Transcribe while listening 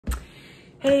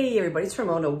Hey everybody, it's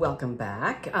Ramona. Welcome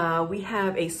back. We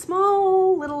have a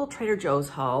small little Trader Joe's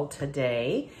haul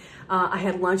today. I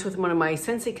had lunch with one of my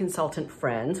Scentsy consultant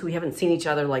friends who we haven't seen each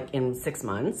other like in 6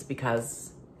 months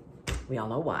because we all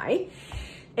know why.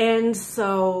 And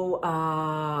so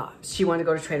she wanted to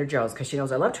go to Trader Joe's because she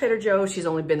knows I love Trader Joe's. She's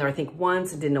only been there I think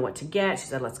once and didn't know what to get. She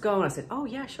said, let's go. And I said, oh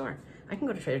yeah, sure. I can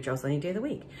go to Trader Joe's any day of the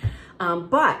week.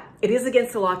 But it is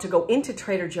against the law to go into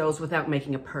Trader Joe's without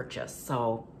making a purchase.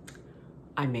 So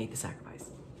I made the sacrifice.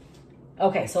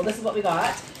 Okay, so this is what we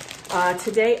got.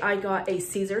 Today I got a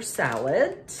Caesar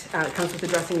salad. It comes with the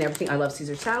dressing and everything. I love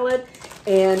Caesar salad.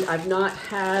 And I've not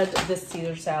had this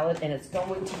Caesar salad, and it's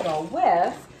going to go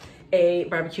with a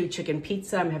barbecue chicken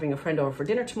pizza. I'm having a friend over for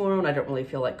dinner tomorrow, and I don't really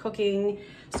feel like cooking.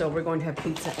 So we're going to have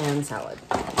pizza and salad.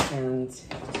 And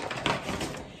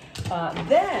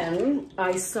then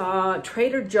I saw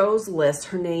Trader Joe's list.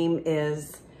 Her name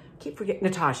is, I keep forgetting,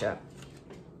 Natasha.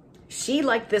 She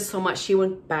liked this so much, she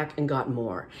went back and got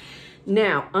more.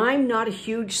 Now, I'm not a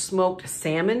huge smoked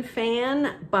salmon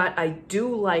fan, but I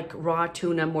do like raw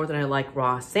tuna more than I like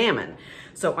raw salmon.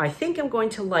 So I think I'm going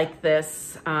to like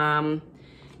this, and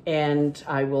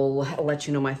I will let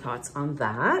you know my thoughts on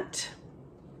that.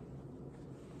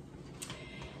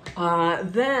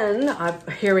 Then I'm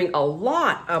hearing a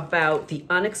lot about the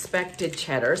unexpected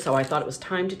cheddar, so I thought it was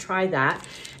time to try that.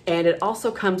 And it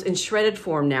also comes in shredded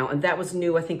form now, and that was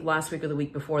new, I think last week or the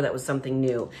week before, that was something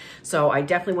new. So I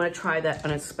definitely want to try that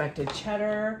unexpected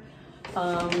cheddar.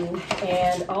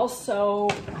 And also,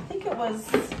 I think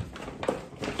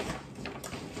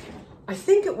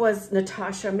it was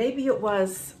Natasha, maybe it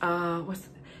was,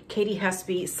 Katie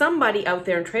Hespy, somebody out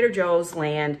there in Trader Joe's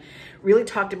land really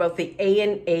talked about the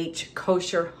A&H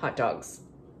kosher hot dogs.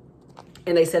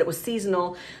 And they said it was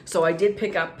seasonal, so I did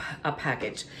pick up a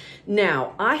package.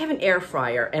 Now, I have an air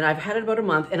fryer, and I've had it about a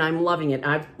month, and I'm loving it.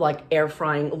 I've like air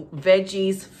frying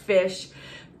veggies, fish,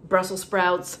 Brussels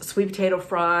sprouts, sweet potato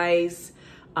fries.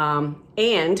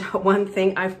 And one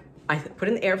thing I put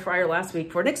in the air fryer last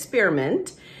week for an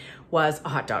experiment was a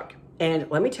hot dog. And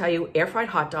let me tell you, air fried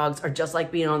hot dogs are just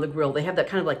like being on the grill. They have that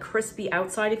kind of like crispy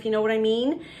outside, if you know what I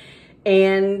mean.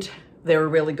 And they're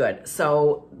really good.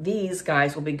 So these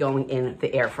guys will be going in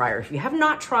the air fryer. If you have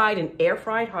not tried an air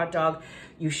fried hot dog,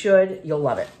 you should, you'll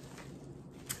love it.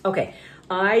 Okay,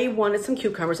 I wanted some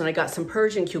cucumbers and I got some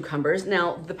Persian cucumbers.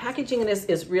 Now the packaging in this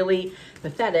is really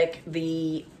pathetic.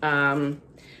 The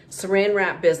saran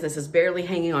wrap business is barely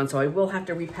hanging on, so I will have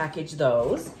to repackage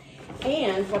those.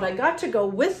 And what I got to go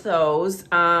with those,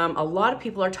 a lot of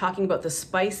people are talking about the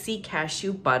spicy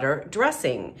cashew butter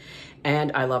dressing.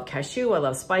 And I love cashew, I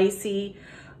love spicy.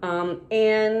 I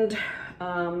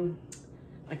can't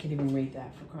even read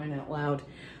that for crying out loud.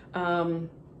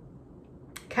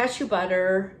 Cashew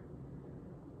butter,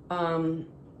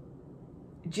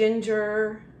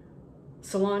 ginger,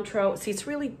 cilantro. See,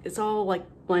 it's all like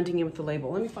blending in with the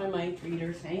label. Let me find my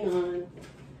readers, hang on.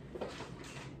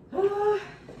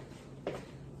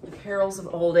 The perils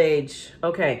of old age.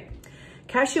 Okay.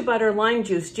 Cashew butter, lime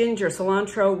juice, ginger,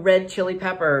 cilantro, red chili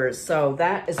peppers. So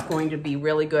that is going to be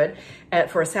really good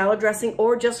for a salad dressing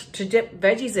or just to dip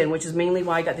veggies in, which is mainly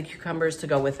why I got the cucumbers to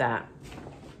go with that.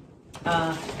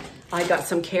 I got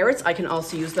some carrots. I can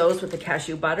also use those with the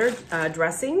cashew butter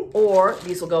dressing, or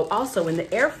these will go also in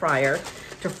the air fryer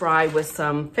to fry with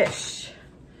some fish.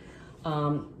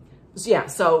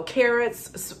 So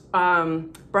carrots,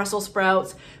 Brussels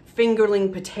sprouts,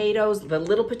 fingerling potatoes, the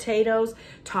little potatoes,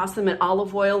 toss them in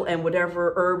olive oil and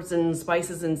whatever herbs and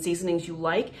spices and seasonings you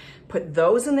like. Put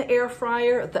those in the air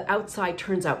fryer. The outside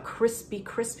turns out crispy,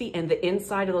 and the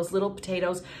inside of those little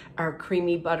potatoes are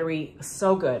creamy, buttery.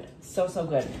 So good, so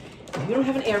good. If you don't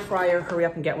have an air fryer, hurry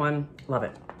up and get one. Love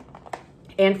it.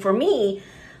 And for me,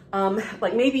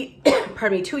 like maybe,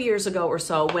 pardon me, 2 years ago or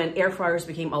so when air fryers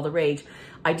became all the rage,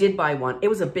 I did buy one. It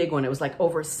was a big one. It was like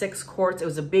over 6 quarts. It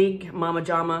was a big Mama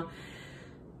Jama.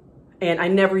 And I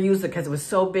never used it because it was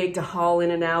so big to haul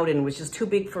in and out, and it was just too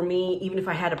big for me. Even if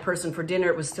I had a person for dinner,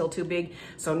 it was still too big.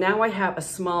 So now I have a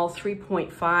small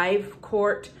 3.5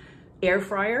 quart air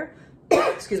fryer.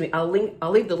 Excuse me, I'll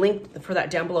leave the link for that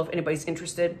down below if anybody's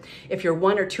interested. If you're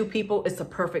 1 or 2 people, it's the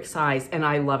perfect size, and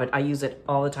I love it. I use it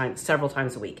all the time, several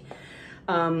times a week.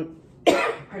 Pardon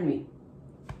me.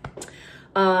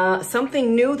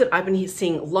 Something new that I've been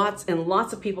seeing lots and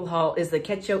lots of people haul is the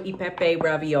cacio e pepe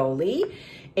ravioli.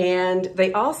 And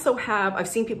they also have, I've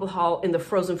seen people haul in the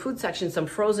frozen food section, some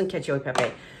frozen cacio e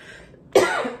pepe.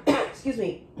 Excuse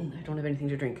me, I don't have anything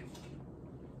to drink.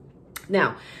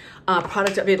 Now,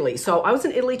 product of Italy. So I was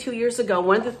in Italy 2 years ago.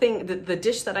 One of the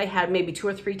dish that I had maybe 2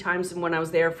 or 3 times when I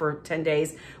was there for 10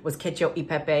 days was cacio e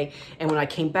pepe. And when I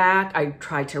came back, I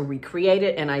tried to recreate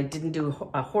it and I didn't do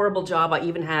a horrible job. I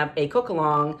even have a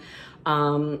cook-along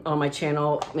on my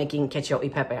channel making cacio e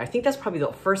pepe. I think that's probably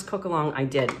the first cook-along I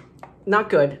did. Not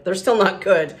good. They're still not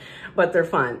good, but they're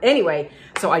fun. Anyway,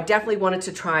 so I definitely wanted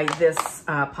to try this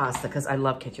pasta because I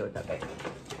love cacio e pepe.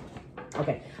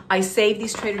 Okay, I save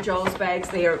these Trader Joe's bags.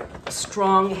 They are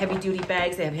strong, heavy-duty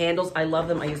bags. They have handles. I love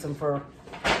them. I use them for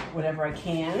whatever I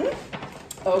can.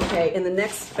 Okay, in the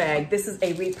next bag, this is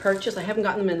a repurchase. I haven't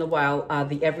gotten them in a while,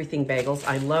 the Everything Bagels.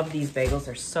 I love these bagels.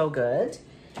 They're so good.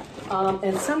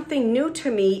 And something new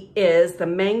to me is the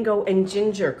mango and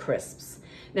ginger crisps.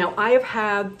 Now, I have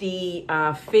had the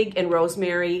fig and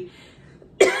rosemary,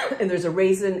 and there's a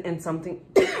raisin and something,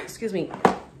 excuse me.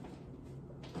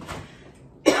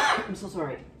 I'm so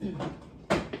sorry.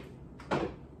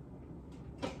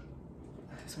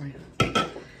 Sorry.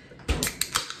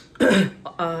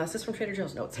 Is this from Trader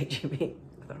Joe's? No, it's H-E-B.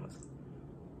 I thought it was.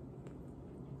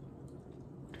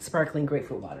 Sparkling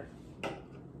grapefruit water.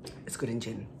 It's good in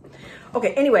gin.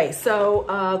 Okay, anyway, so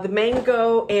the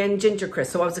mango and ginger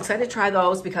crisp. So I was excited to try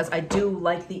those because I do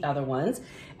like the other ones.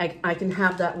 I can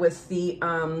have that with the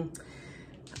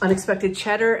unexpected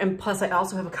cheddar, and plus I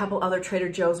also have a couple other Trader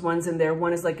Joe's ones in there.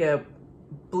 One is like a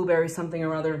blueberry something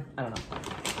or other. I don't know.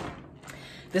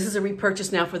 This is a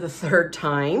repurchase now for the 3rd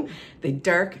time. The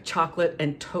dark chocolate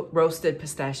and roasted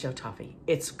pistachio toffee.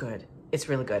 It's good. It's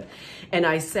really good. And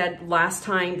I said last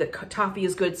time that toffee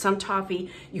is good. Some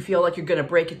toffee, you feel like you're gonna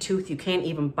break a tooth. You can't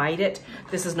even bite it.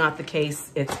 This is not the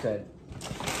case. It's good.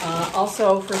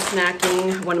 Also for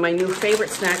snacking, one of my new favorite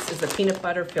snacks is the peanut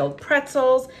butter filled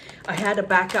pretzels. I had a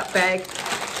backup bag.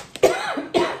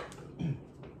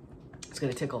 It's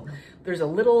gonna tickle. There's a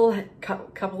little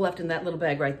couple left in that little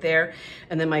bag right there.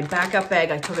 And then my backup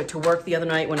bag, I took it to work the other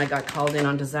night when I got called in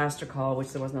on disaster call,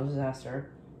 which there was no disaster.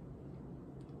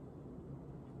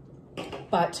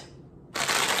 But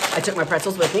I took my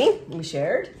pretzels with me and we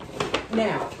shared.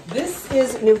 Now, this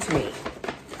is new to me.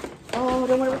 Oh,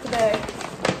 don't worry about the bag.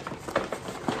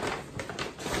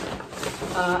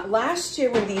 Last year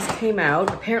when these came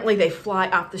out, apparently they fly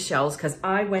off the shelves because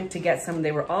I went to get some and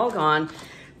they were all gone.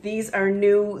 These are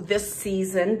new this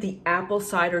season, the apple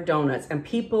cider donuts. And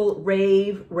people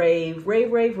rave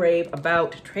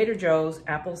about Trader Joe's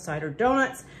apple cider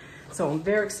donuts. So I'm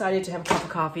very excited to have a cup of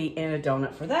coffee and a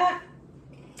donut for that.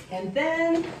 And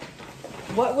then,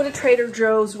 what would a Trader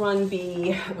Joe's run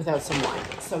be without some wine?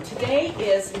 So today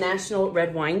is National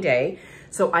Red Wine Day.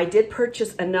 So I did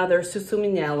purchase another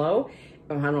Susumignano.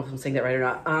 I don't know if I'm saying that right or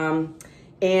not.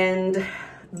 And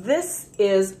this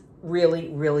is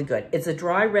really good. It's a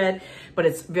dry red, but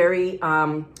it's very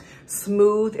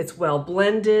smooth. It's well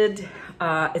blended.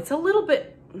 It's a little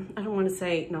bit, I don't want to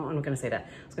say, no, I'm not going to say that.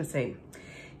 I was going to say,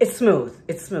 it's smooth.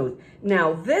 It's smooth.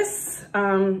 Now this,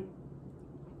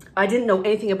 I didn't know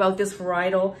anything about this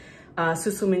varietal,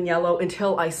 Susumignano,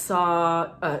 until I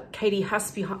saw Katie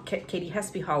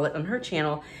Hespe haul it on her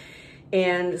channel.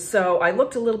 And so I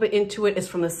looked a little bit into it. It's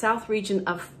from the south region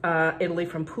of Italy,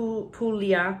 from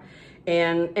Puglia.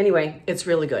 And anyway, it's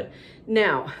really good.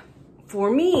 Now, for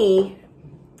me,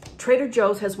 Trader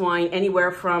Joe's has wine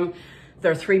anywhere from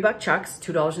their $3 chucks,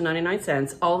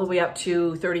 $2.99, all the way up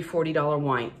to $30, $40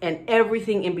 wine, and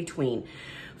everything in between.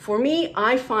 For me,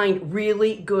 I find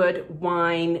really good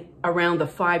wine around the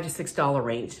 $5 to $6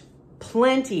 range.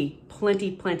 Plenty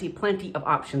of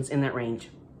options in that range.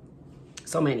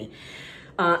 So many.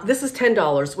 This is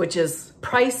 $10, which is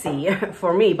pricey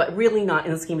for me, but really not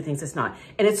in the scheme of things. It's not,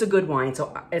 and it's a good wine,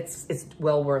 so it's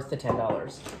well worth the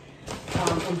 $10.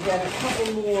 And then a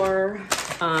couple more.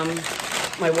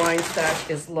 My wine stash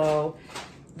is low.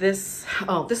 This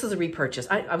is a repurchase.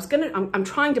 I'm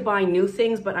trying to buy new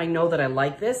things, but I know that I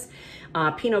like this.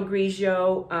 Pinot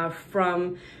Grigio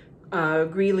from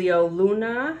Giglio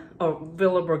Luna, or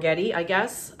Villa Borghetti, I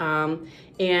guess. And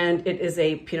it is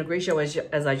a Pinot Grigio,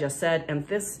 as I just said. And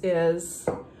this is,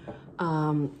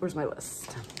 where's my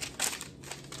list?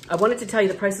 I wanted to tell you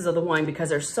the prices of the wine because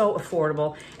they're so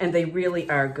affordable and they really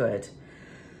are good.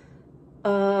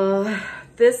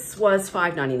 This was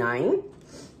 $5.99.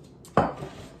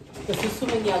 The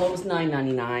Susumignano was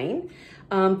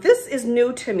 $9.99. This is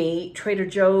new to me, Trader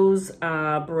Joe's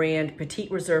brand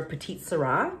Petite Reserve Petite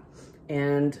Syrah,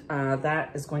 and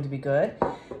that is going to be good.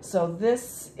 So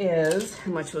this is,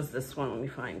 how much was this one? Let me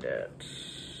find it.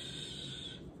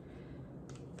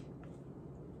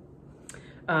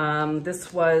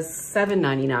 This was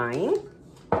 $7.99.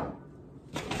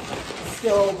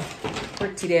 Still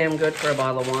pretty damn good for a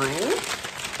bottle of wine.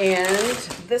 And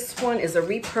this one is a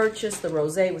repurchase, the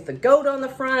rosé with the goat on the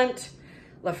front,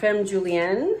 La Femme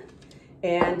Julienne.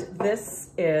 And this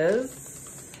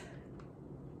is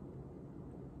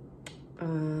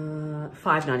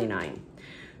 $5.99.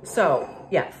 So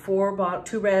yeah,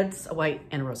 2 reds, a white,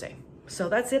 and a rosé. So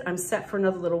that's it. I'm set for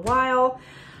another little while.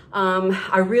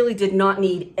 I really did not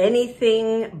need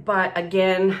anything, but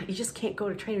again, you just can't go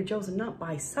to Trader Joe's and not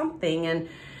buy something. And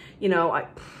you know,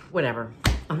 whatever.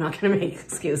 I'm not gonna make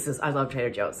excuses. I love Trader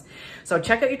Joe's. So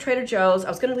check out your Trader Joe's. I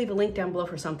was gonna leave a link down below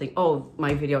for something. Oh,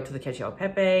 my video to the Cacio e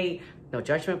Pepe. No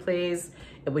judgment, please.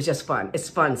 It was just fun. It's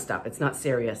fun stuff. It's not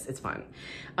serious. It's fun.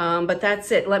 But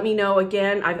that's it. Let me know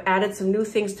again. I've added some new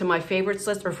things to my favorites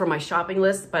list or for my shopping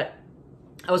list, but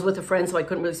I was with a friend, so I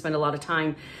couldn't really spend a lot of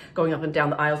time going up and down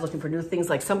the aisles looking for new things.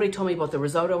 Like somebody told me about the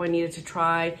risotto I needed to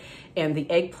try and the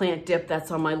eggplant dip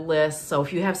that's on my list. So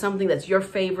if you have something that's your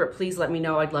favorite, please let me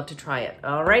know. I'd love to try it.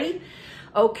 Alrighty?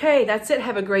 Okay, that's it.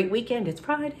 Have a great weekend. It's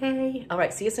Friday. All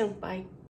right, see you soon. Bye.